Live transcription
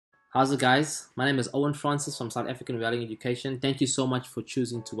How's it, guys? My name is Owen Francis from South African Welding Education. Thank you so much for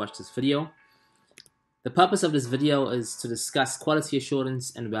choosing to watch this video. The purpose of this video is to discuss quality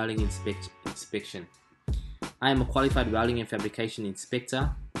assurance and welding inspection. I am a qualified welding and fabrication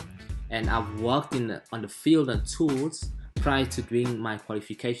inspector, and I've worked on the field and tools prior to doing my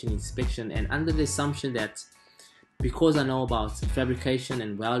qualification inspection, and under the assumption that because I know about fabrication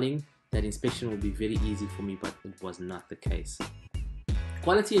and welding, that inspection will be very easy for me, but it was not the case.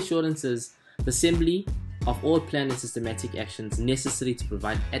 Quality assurance is the assembly of all planned and systematic actions necessary to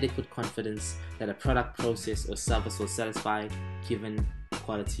provide adequate confidence that a product, process, or service will satisfy given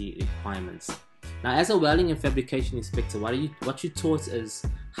quality requirements. Now, as a welding and fabrication inspector, what you taught is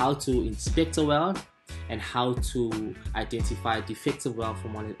how to inspect a weld and how to identify a defective weld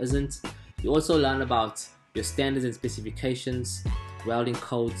from one that isn't. You also learn about your standards and specifications, welding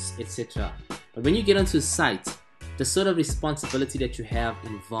codes, etc. But when you get onto a site, the sort of responsibility that you have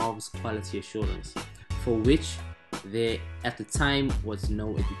involves quality assurance, for which there at the time was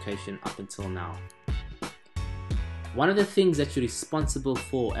no education up until now. One of the things that you're responsible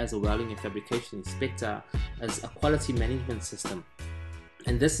for as a welding and fabrication inspector is a quality management system,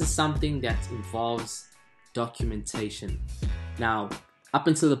 and this is something that involves documentation. Now, up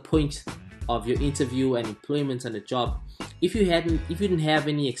until the point of your interview and employment on the job, if you didn't have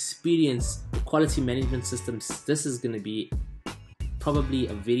any experience with quality management systems, this is going to be probably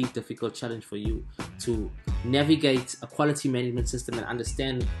a very difficult challenge for you to navigate a quality management system and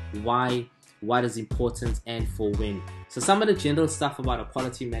understand why, what is important, and for when. So some of the general stuff about a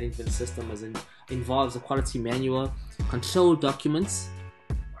quality management system involves a quality manual, control documents,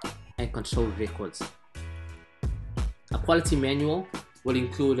 and control records. A quality manual will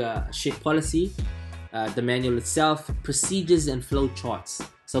include a shape policy, the manual itself, procedures, and flow charts.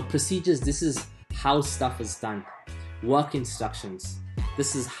 So procedures, this is how stuff is done. Work instructions,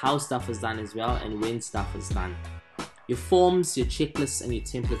 this is how stuff is done as well, and when stuff is done. Your forms, your checklists, and your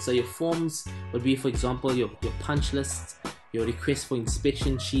templates. So your forms would be, for example, your punch lists, your request for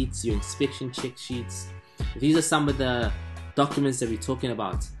inspection sheets, your inspection check sheets. These are some of the documents that we're talking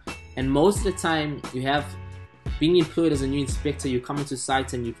about. And most of the time, you have being employed as a new inspector, you come into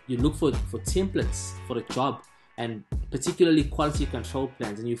sites and you look for templates for the job, and particularly quality control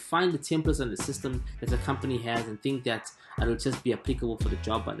plans, and you find the templates on the system that the company has and think that it'll just be applicable for the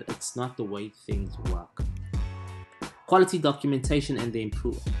job, but it's not the way things work. Quality documentation and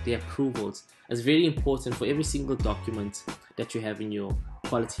the approvals is very important for every single document that you have in your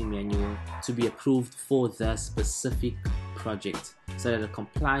quality manual to be approved for the specific project so that it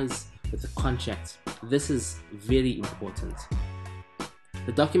complies with the contract. This is very important.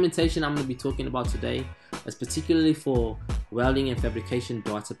 The documentation I'm going to be talking about today is particularly for welding and fabrication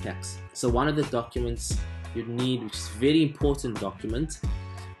data packs. So one of the documents you need, which is a very important document,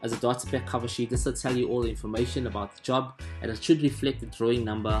 as a data pack cover sheet. This will tell you all the information about the job, and it should reflect the drawing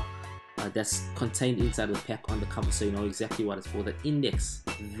number that's contained inside the pack on the cover, so you know exactly what it's for. The index,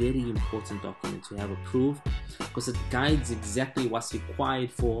 very important document to have approved because it guides exactly what's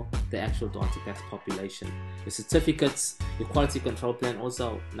required for the actual data pack's population. The certificates, your quality control plan,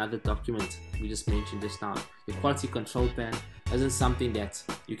 also another document we just mentioned just now. Your quality control plan isn't something that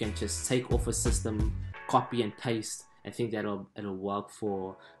you can just take off a system, copy and paste, and think that it'll work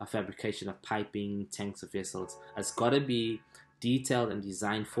for a fabrication of piping, tanks, or vessels. It's got to be detailed and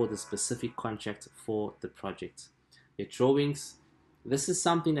designed for the specific contract for the project. Your drawings, this is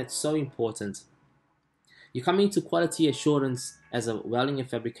something that's so important. You come into quality assurance as a welding and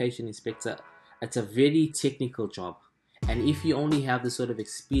fabrication inspector, it's a very technical job. And if you only have the sort of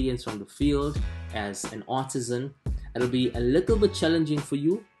experience from the field as an artisan, it'll be a little bit challenging for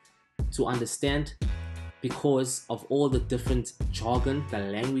you to understand because of all the different jargon. The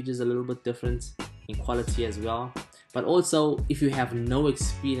language is a little bit different in quality as well. But also, if you have no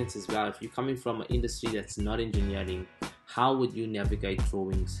experience as well, if you're coming from an industry that's not engineering, how would you navigate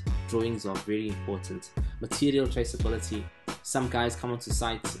drawings? Drawings are very important. Material traceability. Some guys come onto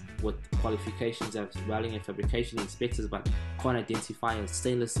sites with qualifications as welding and fabrication inspectors but can't identify a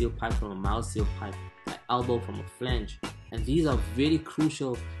stainless steel pipe from a mild steel pipe, an elbow from a flange. And these are very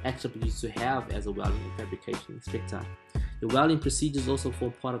crucial attributes to have as a welding and fabrication inspector. The welding procedures also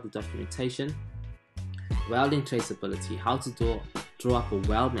form part of the documentation. Welding traceability, how to draw up a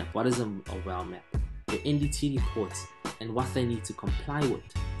weld map. What is a weld map? Your NDT reports and what they need to comply with.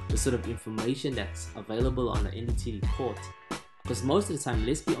 The sort of information that's available on the NDT report. Because most of the time,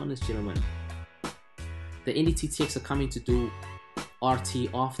 let's be honest, gentlemen, the NDT techs are coming to do RT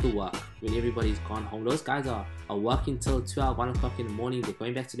after work when everybody's gone home. Those guys are working till 12, 1 o'clock in the morning. They're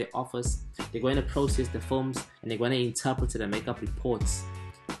going back to their office. They're going to process the films and they're going to interpret it and make up reports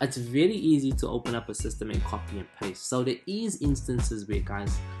It's very easy to open up a system and copy and paste. So there is instances where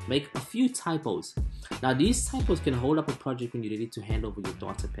guys make a few typos. Now these typos can hold up a project when you're ready to hand over your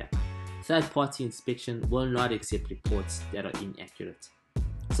data pack. Third-party inspection will not accept reports that are inaccurate.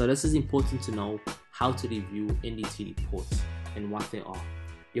 So this is important to know how to review NDT reports and what they are.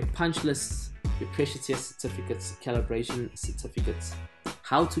 Your punch lists, your pressure test certificates, calibration certificates,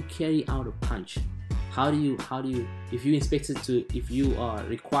 how to carry out a punch. How do you, if you are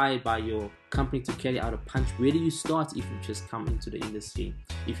required by your company to carry out a punch, where do you start if you just come into the industry,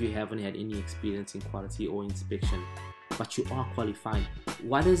 if you haven't had any experience in quality or inspection, but you are qualified?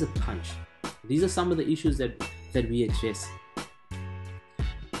 What is a punch? These are some of the issues that we address.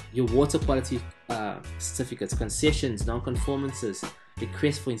 Your water quality certificates, concessions, non-conformances,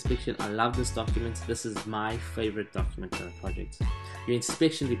 request for inspection. I love this document. This is my favorite document on the project. Your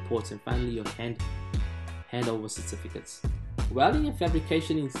inspection reports, and finally your handover certificates. Welding and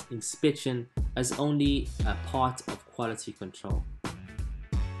fabrication inspection is only a part of quality control,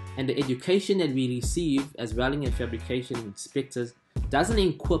 and the education that we receive as welding and fabrication inspectors doesn't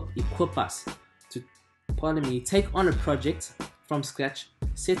equip us to, take on a project from scratch,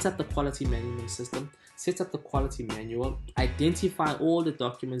 set up the quality management system, set up the quality manual, identify all the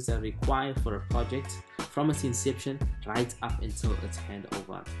documents that are required for a project from its inception right up until its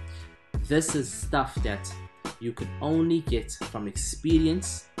handover. This is stuff that you could only get from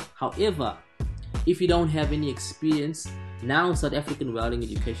experience. However, if you don't have any experience, now South African Welding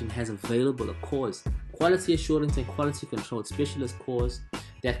Education has available a course, Quality Assurance and Quality Control Specialist course,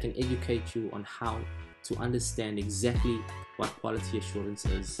 that can educate you on how to understand exactly what quality assurance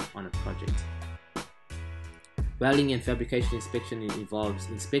is on a project. Welding and fabrication inspection involves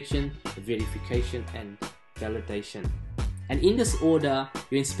inspection, verification, and validation. And in this order,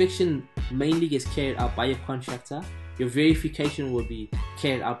 your inspection mainly gets carried out by your contractor. Your verification will be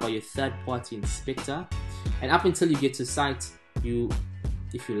carried out by your third-party inspector. And up until you get to site,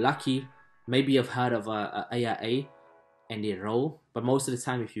 if you're lucky, maybe you've heard of a AIA and their role. But most of the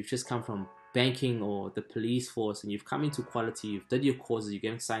time, if you've just come from banking or the police force and you've come into quality, you've done your courses, you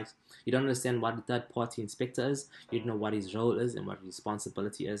get on site, you don't understand what the third-party inspector is, you don't know what his role is and what his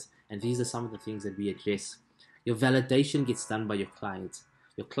responsibility is. And these are some of the things that we address. Your validation gets done by your client.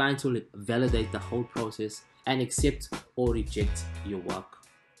 Your client will validate the whole process and accept or reject your work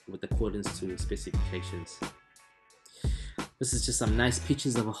with accordance to specifications. This is just some nice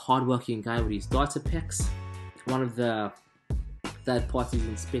pictures of a hardworking guy with his data packs. One of the third-party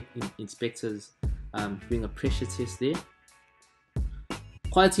inspectors doing a pressure test there.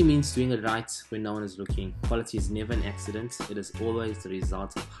 Quality means doing it right when no one is looking. Quality is never an accident. It is always the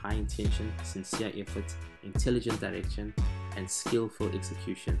result of high intention, sincere effort, intelligent direction, and skillful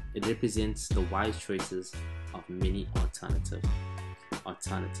execution. It represents the wise choices of many alternatives.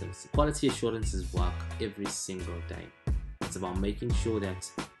 Quality assurance is work every single day. It's about making sure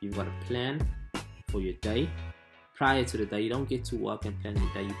that you've got a plan for your day. Prior to the day, you don't get to work and plan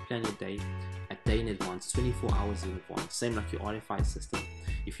your day. You plan your day a day in advance, 24 hours in advance. Same like your RFI system.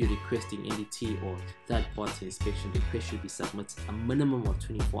 If you're requesting NDT or third-party inspection, the request should be submitted a minimum of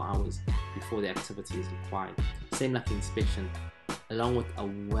 24 hours before the activity is required. Same like inspection, along with a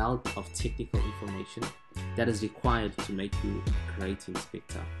wealth of technical information that is required to make you a great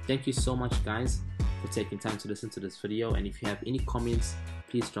inspector. Thank you so much, guys, for taking time to listen to this video. And if you have any comments,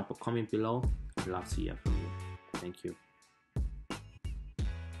 please drop a comment below. I'd love to hear from you. Thank you.